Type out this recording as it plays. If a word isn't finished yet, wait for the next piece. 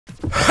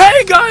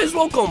Hey guys,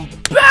 welcome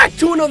back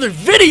to another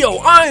video.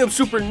 I am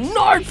Super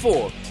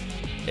Nardful,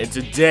 and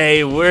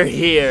today we're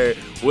here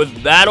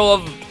with Battle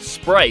of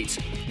Sprites.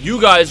 You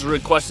guys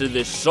requested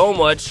this so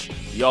much.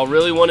 Y'all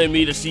really wanted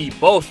me to see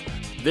both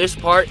this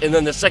part and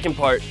then the second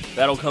part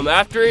that'll come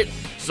after it.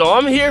 So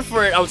I'm here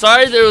for it. I'm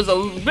sorry there was a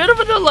bit of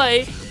a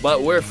delay,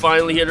 but we're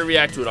finally here to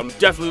react to it. I'm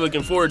definitely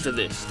looking forward to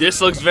this. This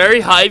looks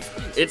very hype.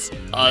 It's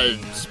a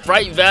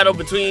sprite battle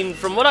between,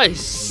 from what I've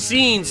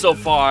seen so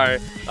far,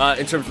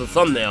 in terms of the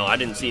thumbnail. I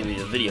didn't see any of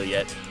the video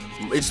yet.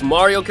 It's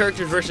Mario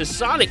characters versus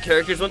Sonic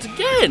characters once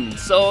again.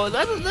 So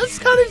that's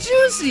kind of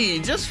juicy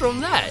just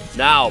from that.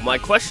 Now, my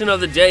question of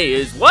the day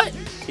is, what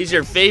is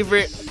your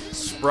favorite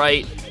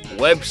Sprite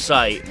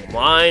website?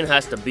 Mine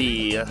has to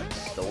be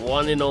the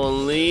one and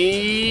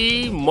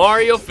only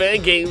Mario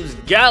Fan Games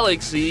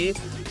Galaxy,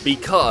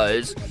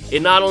 because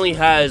it not only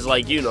has,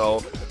 like, you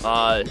know,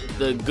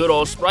 the good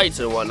old sprites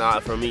and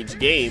whatnot from each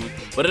game,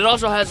 but it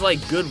also has like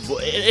good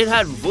it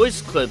had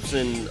voice clips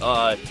and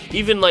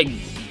even like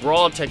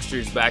brawl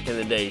textures back in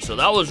the day, so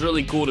that was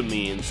really cool to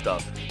me and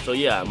stuff. So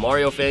yeah,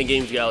 Mario Fan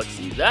Games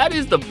Galaxy, that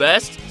is the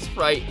best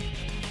sprite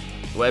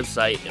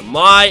website in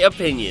my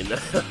opinion.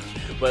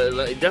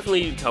 But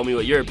definitely tell me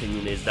what your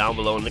opinion is down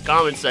below in the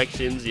comment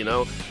sections. You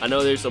know, I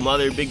know there's some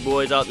other big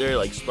boys out there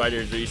like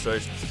Spiders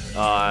Resource.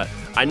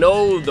 I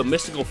know the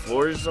Mystical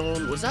Floor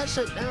Zone, was that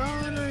shut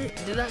down, or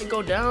did that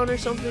go down or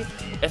something?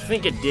 I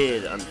think it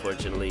did,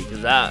 unfortunately,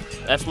 because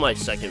that's my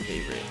second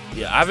favorite.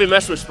 Yeah, I haven't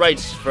messed with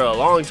sprites for a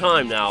long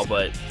time now,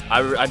 but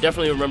I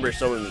definitely remember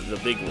some of the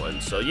big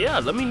ones. So yeah,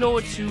 let me know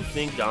what you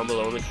think down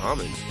below in the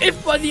comments.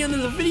 If by the end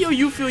of the video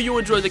you feel you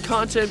enjoy the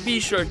content, be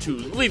sure to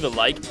leave a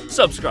like,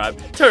 subscribe,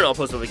 turn on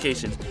post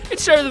notifications, and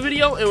share the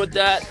video. And with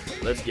that,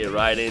 let's get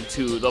right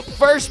into the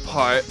first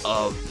part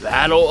of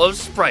Battle of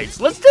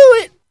Sprites. Let's do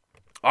it!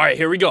 Alright,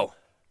 here we go.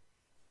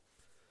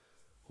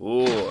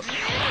 Ooh.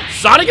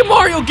 Sonic and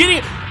Mario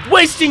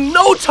wasting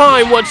no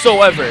time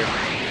whatsoever.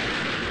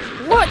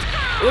 What?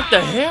 With the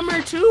hammer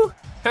too?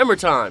 Hammer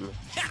time.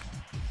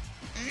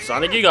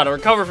 Sonic, you gotta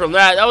recover from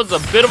that. That was a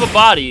bit of a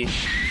body.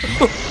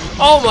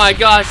 Oh my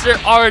gosh, they're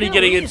already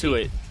getting into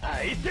it.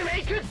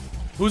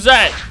 Who's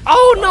that?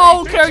 Oh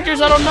no, characters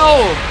I don't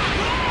know.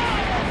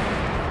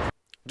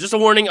 Just a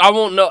warning, I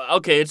won't know.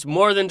 Okay, it's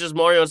more than just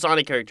Mario and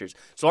Sonic characters.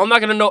 So I'm not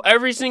going to know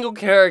every single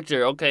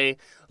character, okay?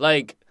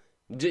 Like,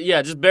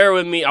 yeah, just bear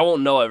with me. I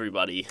won't know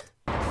everybody.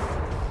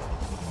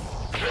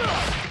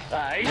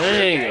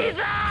 Dang.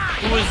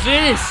 Who is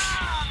this?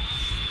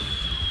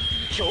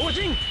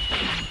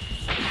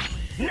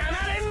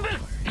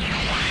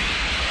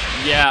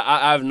 Yeah,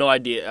 I have no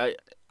idea.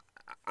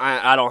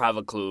 I don't have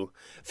a clue.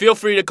 Feel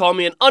free to call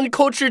me an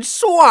uncultured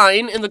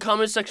swine in the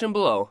comment section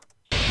below.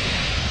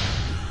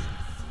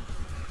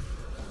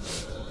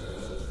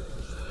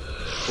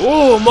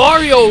 Oh,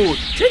 Mario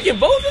taking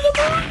both of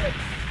them on?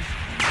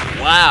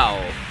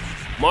 Wow.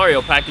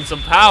 Mario packing some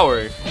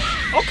power.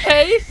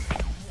 Okay.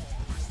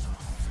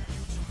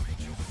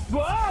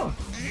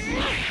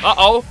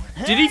 Uh-oh.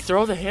 Did he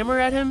throw the hammer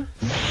at him?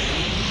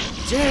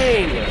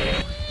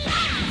 Dang.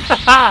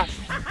 Haha.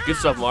 Good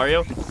stuff,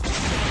 Mario.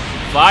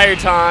 Fire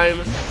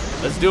time.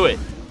 Let's do it.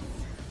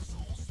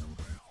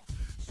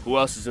 Who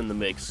else is in the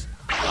mix?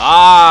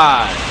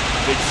 Ah,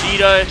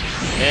 Vegeta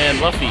and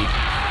Luffy.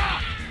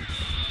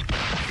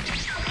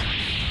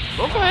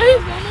 Okay.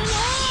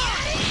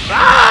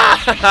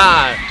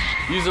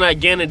 Ah! Using that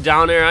Ganon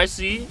down there, I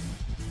see.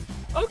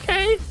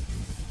 Okay.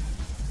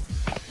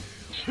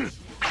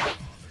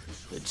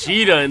 The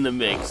cheetah in the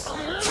mix.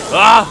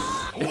 Ah!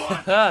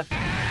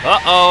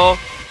 Uh-oh.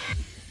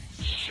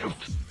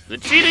 The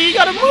cheetah, you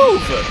gotta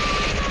move.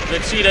 The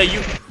cheetah,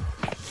 you...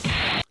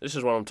 This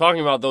is what I'm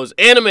talking about, those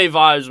anime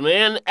vibes,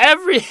 man.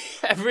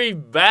 Every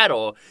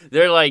battle,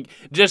 they're like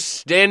just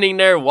standing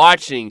there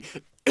watching.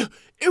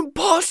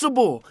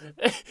 Impossible!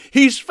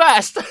 He's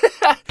fast!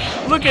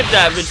 Look at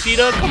that,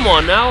 Vegeta. Come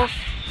on now.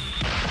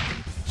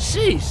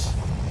 Jeez.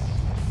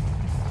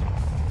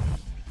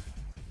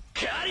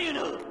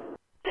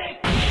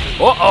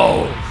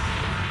 Uh-oh.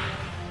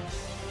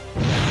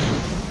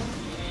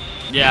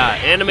 Yeah,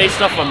 anime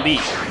stuff on beat.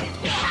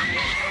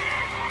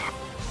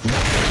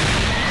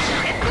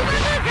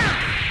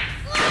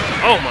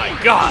 Oh my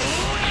gosh.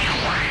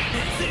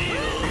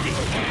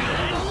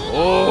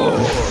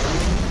 Oh.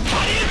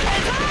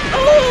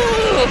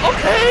 Oh,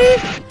 okay.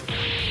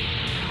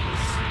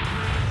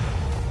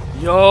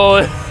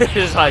 Yo, this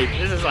is hype.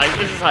 This is hype.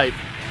 This is hype.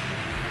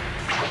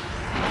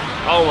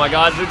 Oh my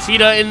God,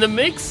 Vegeta in the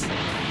mix.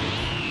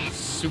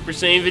 Super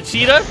Saiyan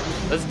Vegeta.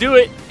 Let's do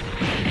it.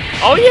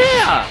 Oh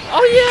yeah.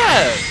 Oh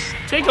yeah.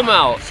 Take him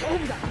out.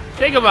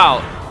 Take him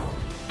out.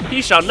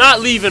 He shall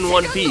not leave in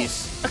one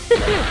piece.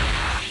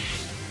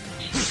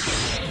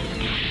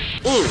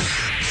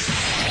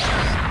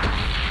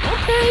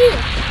 Okay.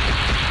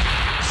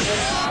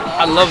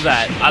 I love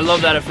that. I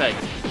love that effect.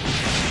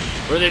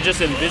 Where they're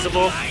just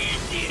invisible.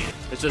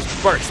 It's just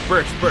burst,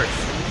 burst, burst.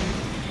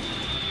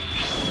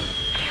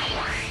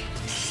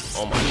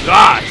 Oh my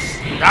gosh.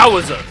 That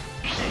was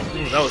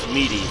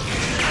meaty.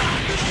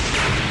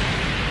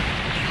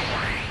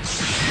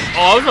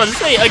 I was about to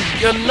say,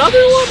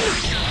 another one?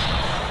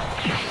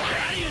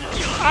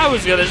 I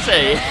was gonna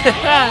say.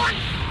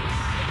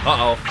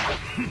 Uh-oh.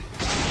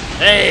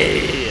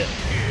 Hey!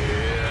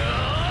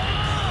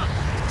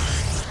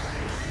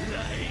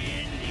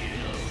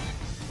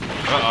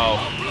 Uh-oh.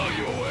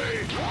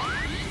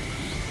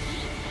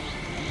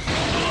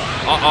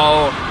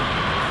 Uh-oh.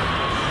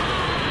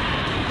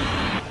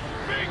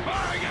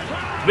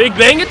 Big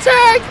Bang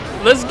attack!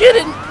 Let's get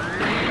it!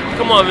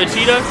 Come on,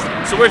 Vegeta.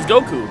 So where's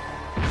Goku?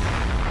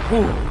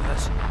 Whew,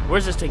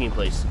 where's this taking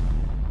place?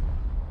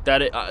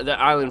 That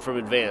island from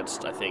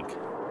Advanced, I think.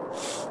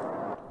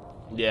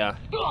 Yeah,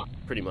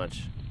 pretty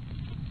much.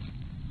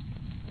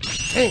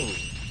 Dang.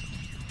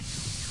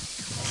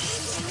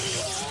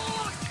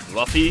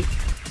 Luffy.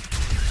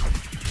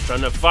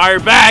 Trying to fire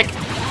back.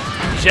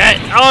 Jet.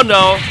 Oh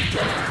no.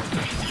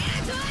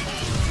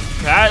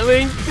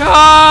 Gatling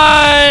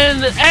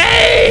gun.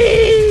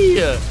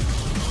 Hey!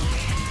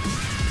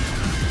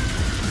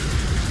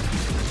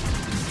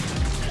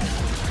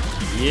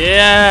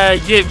 Yeah,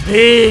 get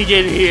big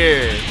in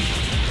here.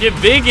 Get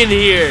big in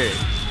here.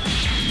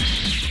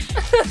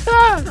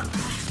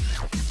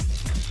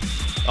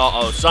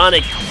 Uh-oh,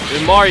 Sonic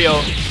and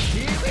Mario.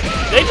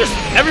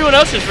 Everyone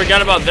else just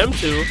forgot about them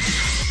two.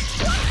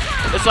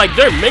 It's like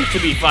they're meant to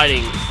be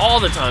fighting all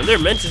the time. They're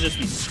meant to just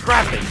be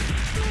scrapping.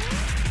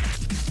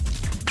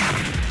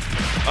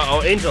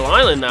 Uh-oh, Angel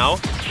Island now.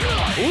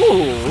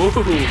 Ooh,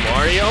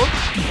 Mario.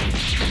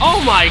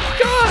 Oh my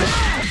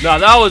gosh. No,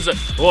 that was,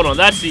 hold on,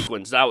 that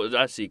sequence.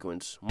 That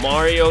sequence.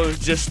 Mario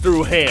just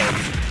threw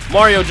hands.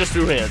 Mario just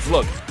threw hands,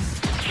 look.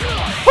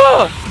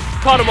 Huh,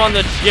 caught him on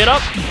the get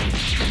up.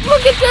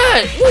 Look at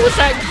that! What was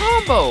that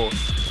combo?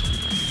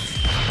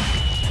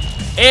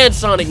 And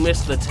Sonic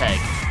missed the tag.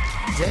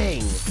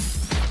 Dang.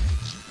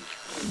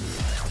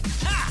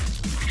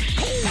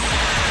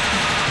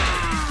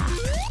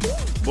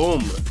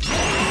 Boom.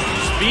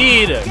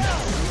 Speed.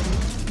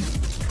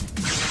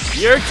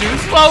 You're too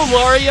slow,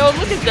 Mario.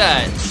 Look at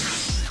that.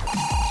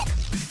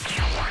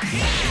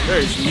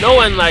 There's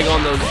no end lag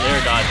on those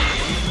air dodges.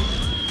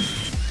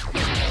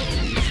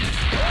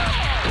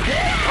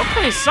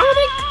 Okay,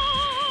 Sonic.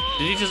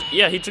 Did he just,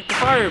 yeah, he took the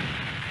fire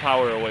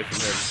power away from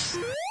him.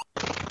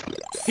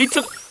 He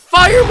took,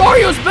 Fire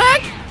Mario's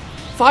back?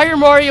 Fire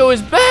Mario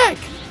is back!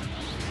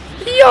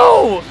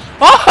 Yo!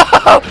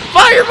 Oh,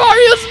 Fire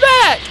Mario's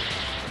back!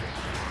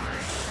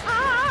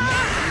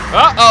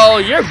 Uh-oh,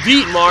 you're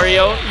beat,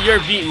 Mario. You're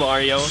beat,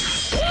 Mario.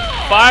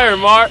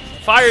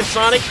 Fire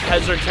Sonic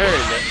has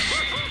returned.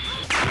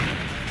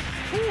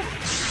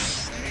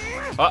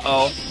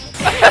 Uh-oh.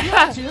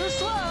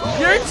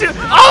 You're too.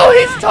 Oh,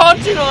 he's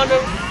taunting on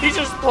him. He's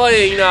just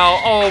playing now.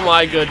 Oh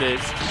my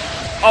goodness.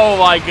 Oh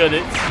my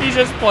goodness. He's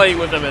just playing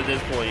with him at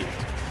this point.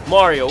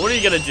 Mario, what are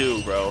you gonna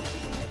do, bro?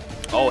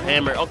 Oh,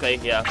 hammer. Okay,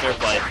 yeah, fair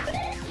play.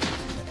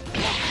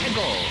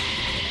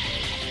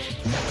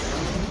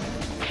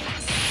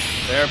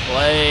 Fair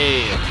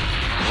play.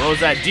 What was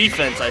that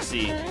defense I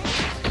see?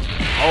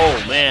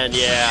 Oh man,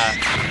 yeah.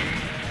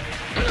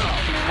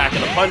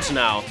 Packing a punch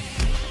now.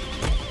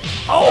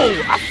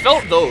 Oh, I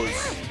felt those.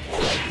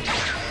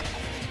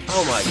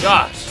 Oh my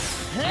gosh.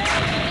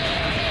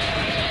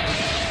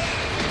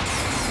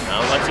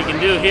 Not much you can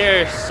do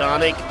here,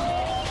 Sonic.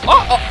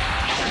 Oh!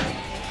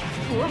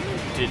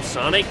 Did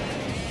Sonic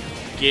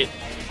get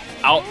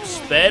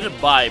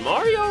outsped by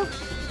Mario?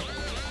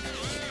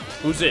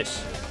 Who's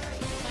this?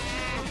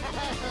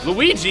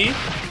 Luigi?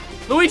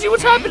 Luigi,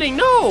 what's happening?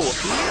 No!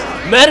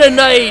 Meta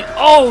Knight!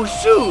 Oh,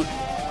 shoot!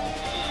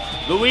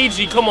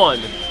 Luigi, come on.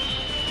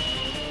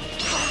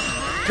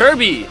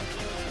 Kirby!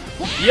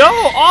 Yo,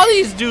 all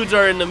these dudes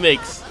are in the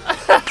mix.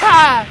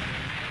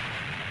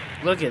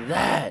 Look at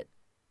that.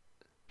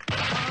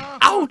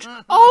 Ouch!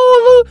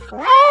 Oh,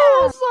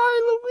 sorry,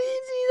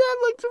 Luigi. That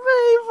looked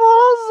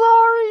painful.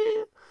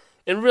 Sorry.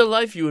 In real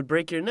life, you would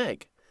break your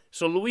neck.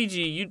 So,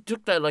 Luigi, you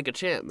took that like a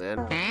champ,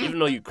 man. Even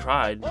though you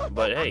cried.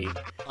 But hey,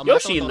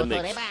 Yoshi in the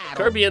mix.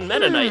 Kirby and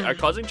Meta Knight are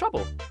causing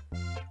trouble.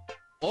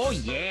 Oh,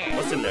 yeah.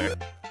 What's in there?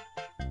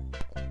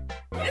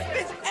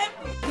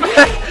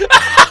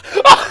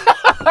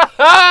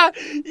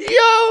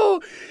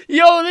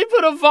 Yo, they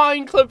put a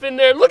Vine clip in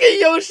there. Look at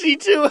Yoshi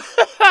too.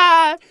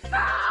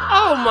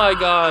 Oh my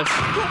gosh.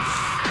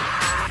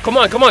 Come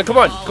on.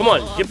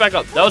 Get back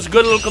up. That was a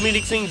good little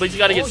comedic thing, but you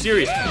gotta get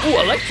serious. Ooh,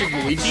 electric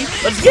Luigi.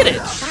 Let's get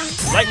it.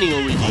 Lightning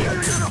Luigi.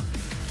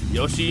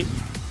 Yoshi,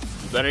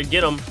 you better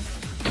get him.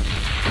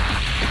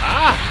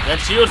 Ah, that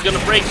shield's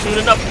gonna break soon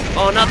enough.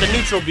 Oh, not the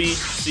neutral B.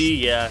 See,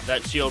 yeah,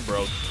 that shield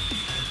broke.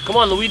 Come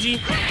on, Luigi.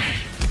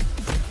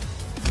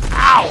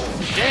 Ow!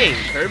 Dang,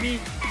 Kirby.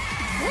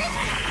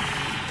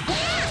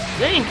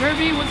 Dang,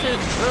 Kirby, what's it?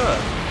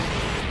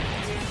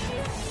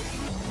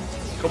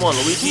 Come on,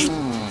 Luigi.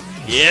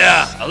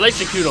 Yeah,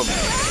 electrocute him.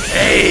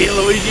 Hey,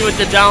 Luigi with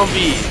the down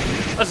B.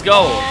 Let's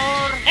go.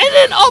 And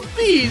then up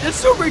B, the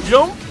super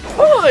jump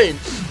punch.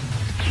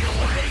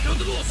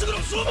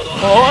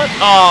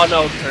 Oh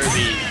no,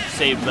 Kirby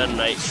saved Meta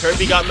Knight.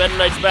 Kirby got Meta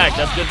Knight's back.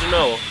 That's good to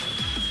know.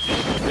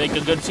 Make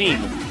a good team.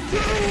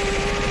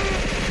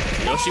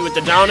 Yoshi with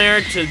the down air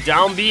to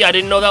down B. I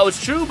didn't know that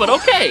was true, but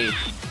okay.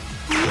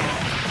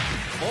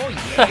 Oh,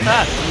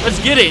 yeah. Let's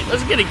get it.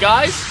 Let's get it,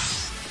 guys.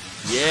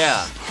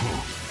 Yeah.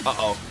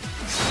 Uh-oh.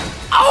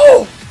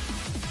 Ow!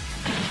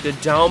 The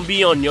down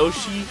B on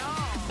Yoshi.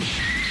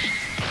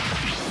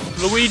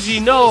 Luigi,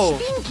 no.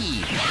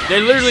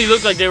 They literally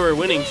looked like they were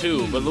winning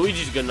too, but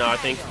Luigi's good now, I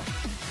think.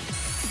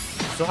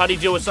 So how do you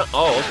deal with some?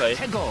 Oh, okay.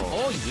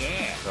 Oh,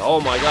 yeah. Oh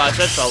my gosh,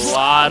 that's a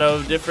lot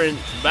of different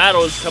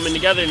battles coming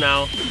together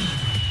now.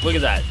 Look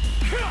at that.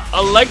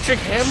 Electric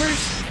hammers?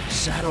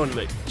 Shadow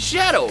and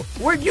Shadow,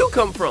 where'd you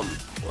come from?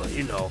 Well,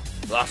 you know,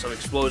 lots of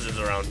explosions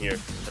around here.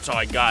 That's how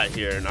I got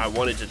here, and I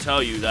wanted to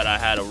tell you that I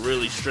had a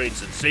really strange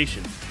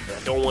sensation. And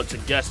I don't want to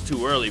guess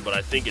too early, but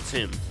I think it's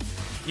him.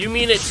 You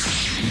mean it's...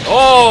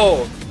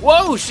 Oh!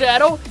 Whoa,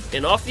 Shadow!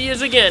 And off he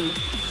is again.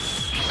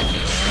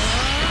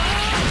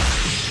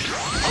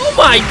 Oh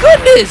my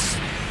goodness!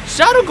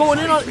 Shadow going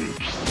in on...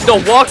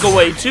 The walk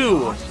away,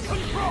 too.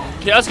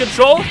 Chaos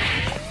Control?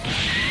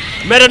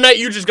 Meta Knight,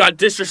 you just got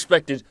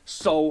disrespected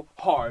so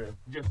hard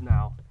just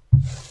now.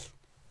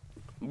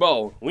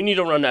 Bro, we need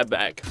to run that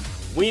back.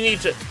 We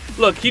need to...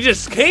 Look, he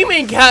just came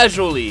in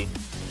casually.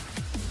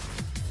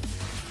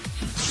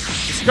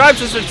 Describes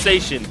the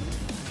sensation.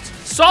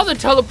 Saw the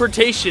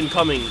teleportation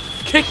coming.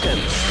 Kicked him.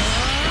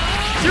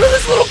 Through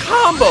this little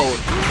combo.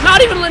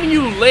 Not even letting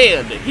you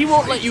land. He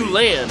won't let you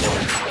land.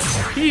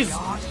 He's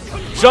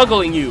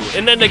juggling you.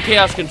 And then the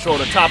Chaos Control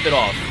to top it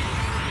off.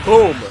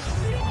 Boom.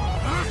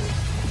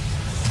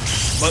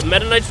 But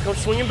Meta Knight's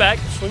swinging back.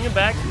 Swinging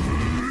back.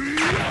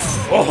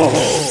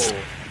 Oh.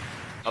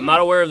 I'm not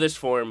aware of this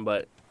form,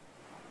 but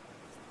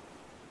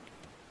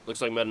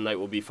looks like Meta Knight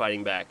will be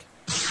fighting back.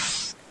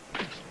 It's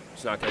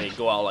not going to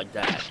go out like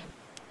that.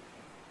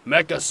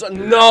 Mecha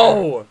Son,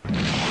 no!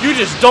 You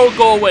just don't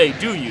go away,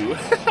 do you?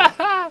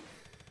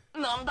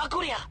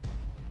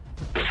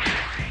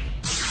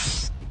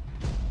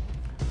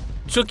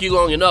 Took you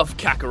long enough,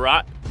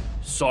 Kakarot.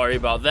 Sorry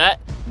about that.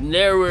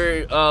 There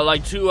were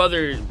like 2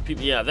 other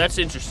people. Yeah, that's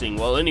interesting.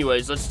 Well,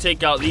 anyways, let's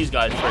take out these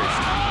guys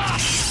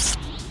first.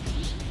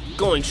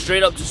 Going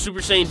straight up to Super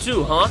Saiyan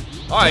 2, huh?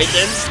 Alright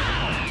then.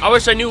 I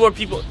wish I knew where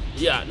people...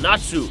 Yeah,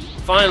 Natsu.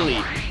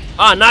 Finally.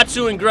 Ah,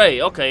 Natsu and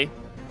Gray. Okay.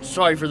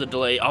 Sorry for the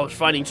delay. I was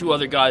fighting 2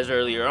 other guys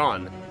earlier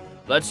on.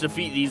 Let's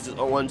defeat these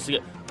ones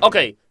together.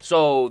 Okay,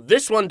 so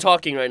this one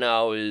talking right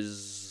now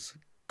is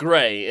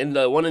Gray, and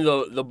the one in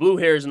the blue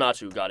hair is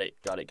Natsu. Got it.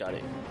 Got it. Got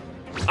it.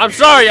 I'm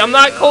sorry. I'm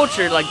not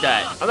cultured like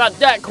that. I'm not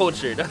that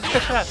cultured.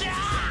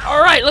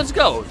 All right, let's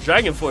go.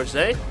 Dragon Force,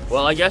 eh?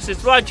 Well, I guess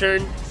it's my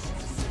turn.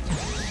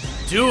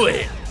 Do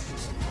it.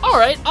 All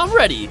right, I'm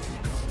ready.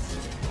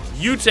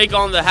 You take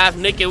on the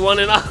half-naked one,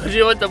 and I'll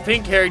deal with the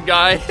pink-haired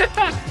guy.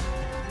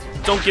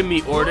 Don't give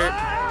me order.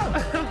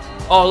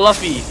 Oh,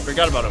 Luffy.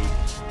 Forgot about him.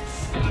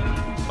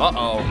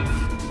 Uh-oh.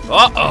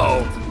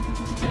 Uh-oh.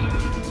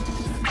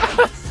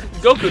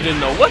 Goku didn't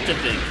know what to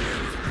think.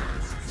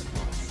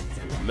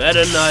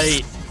 Meta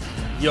Knight.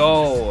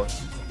 Yo.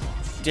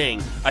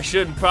 Dang. I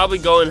should probably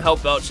go and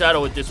help out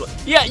Shadow with this one.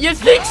 Yeah, you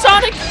think,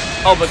 Sonic?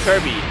 Oh, but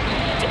Kirby.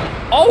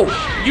 Oh,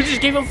 you just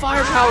gave him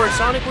firepower,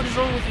 Sonic. What is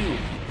wrong with you?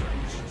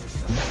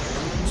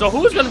 So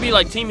who's going to be,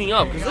 like, teaming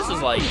up? Because this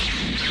is, like,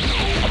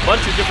 a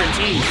bunch of different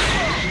teams.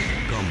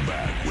 Come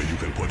back when you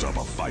can put up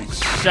a fight.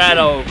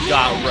 Shadow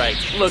got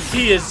wrecked. Look,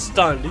 he is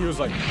stunned. He was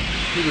like,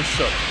 he was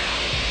shook.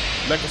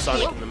 Mecha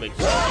Sonic in the mix.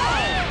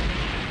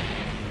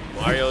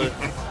 Mario,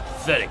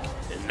 pathetic.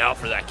 And now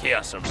for that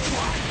Chaos Emerald.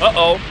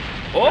 Uh-oh.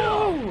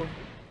 Oh!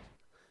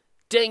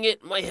 Dang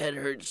it, my head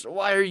hurts.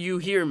 Why are you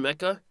here,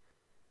 Mecha?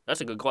 That's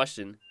a good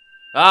question.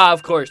 Ah,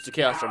 of course, the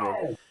Chaos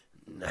Emerald.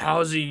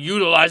 How's he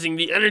utilizing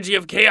the energy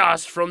of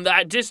chaos from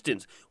that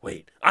distance?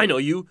 Wait, I know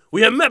you.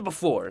 We have met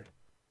before.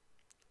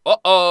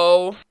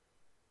 Uh-oh.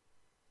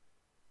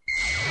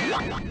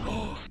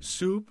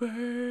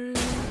 Super.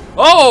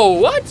 Oh,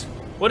 what?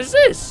 What is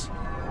this?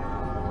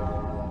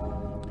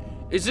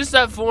 Is this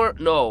that form?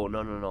 No.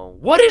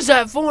 What is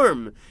that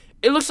form?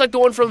 It looks like the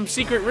one from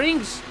Secret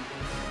Rings.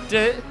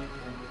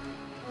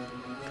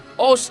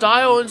 Oh,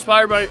 style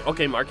inspired by...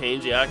 Okay,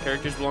 Marcanes, yeah.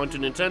 Characters belong to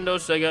Nintendo,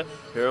 Sega,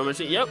 Hero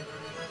Machine. Yep.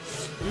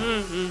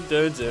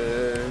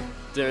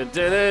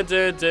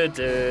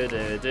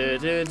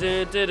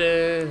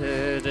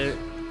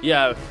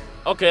 Yeah.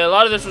 Okay, a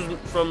lot of this was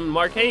from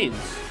Marcanes.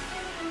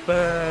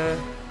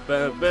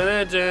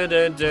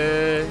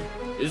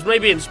 It was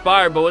maybe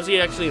inspired, but was he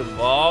actually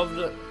involved?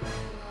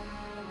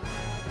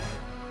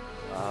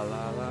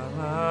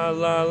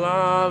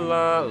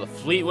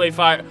 Fleetway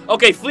Fire.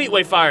 Okay,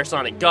 Fleetway Fire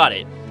Sonic. Got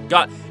it.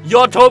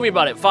 Y'all told me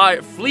about it.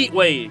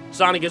 Fleetway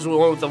Sonic is the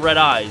one with the red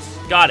eyes.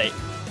 Got it.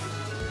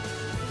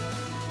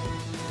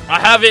 I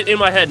have it in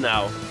my head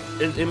now.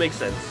 It makes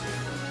sense.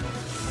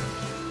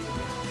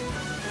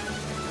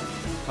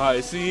 I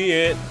see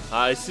it.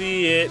 I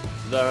see it.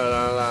 La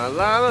la la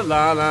la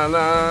la la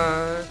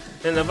la.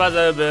 And the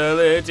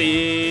possibilities.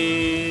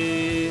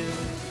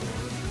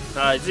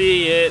 I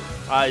see it.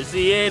 I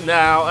see it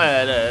now.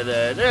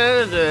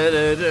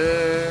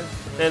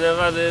 And the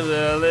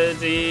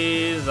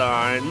possibilities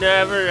are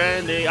never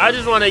ending. I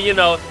just want to, you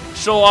know,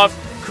 show off.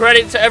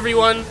 Credit to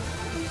everyone.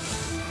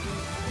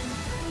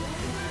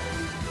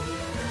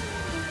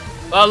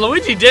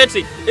 Luigi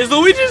dancing. Is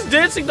Luigi just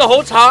dancing the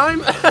whole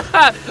time?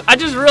 I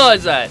just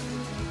realized that.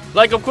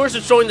 Like, of course,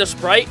 it's showing the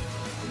sprite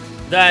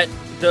that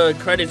the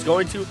credit's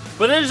going to,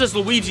 but then it's just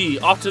Luigi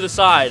off to the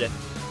side.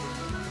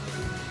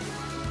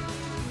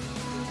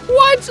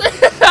 What?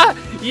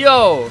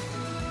 Yo.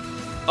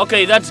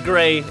 Okay, that's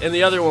gray, and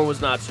the other one was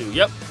not too.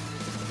 Yep.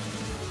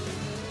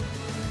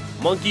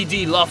 Monkey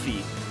D.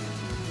 Luffy.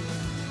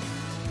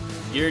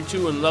 Gear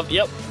 2 and Luffy.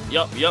 Yep.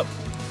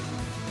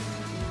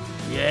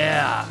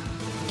 Yeah.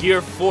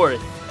 Gear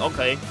 4th.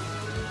 Okay.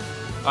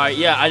 Alright,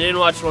 yeah, I didn't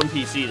watch One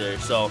Piece either,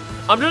 so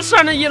I'm just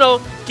trying to, you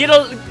know, get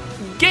a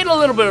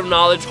little bit of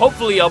knowledge.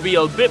 Hopefully I'll be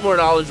a bit more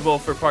knowledgeable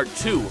for part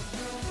 2.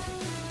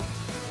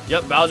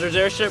 Yep, Bowser's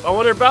airship. I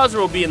wonder if Bowser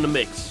will be in the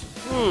mix.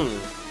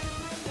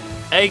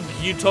 Egg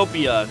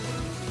Utopia.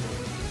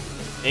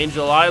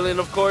 Angel Island,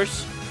 of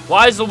course.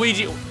 Why is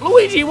Luigi?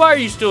 Luigi, why are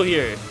you still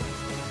here?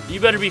 You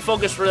better be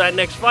focused for that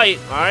next fight,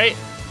 alright?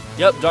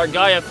 Yep, Dark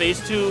Gaia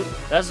Phase 2.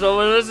 That's what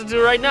we're listening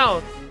to right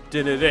now.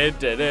 Hey.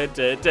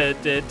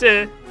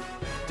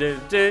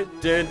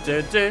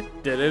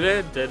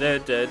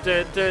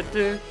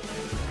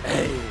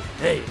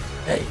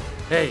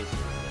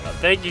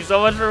 Thank you so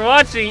much for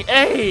watching.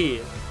 Hey.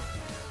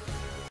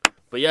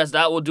 But yes,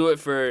 that will do it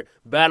for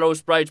Battle of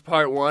Sprites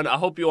Part 1. I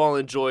hope you all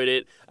enjoyed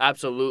it.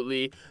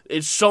 Absolutely.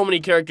 It's so many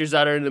characters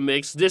that are in the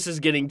mix. This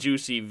is getting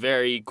juicy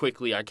very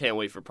quickly. I can't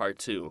wait for Part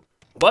 2.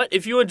 But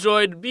if you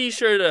enjoyed, be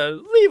sure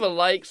to leave a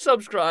like,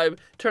 subscribe,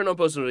 turn on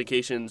post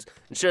notifications,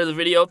 and share the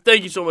video.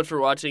 Thank you so much for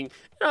watching,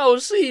 and I will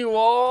see you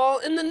all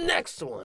in the next one.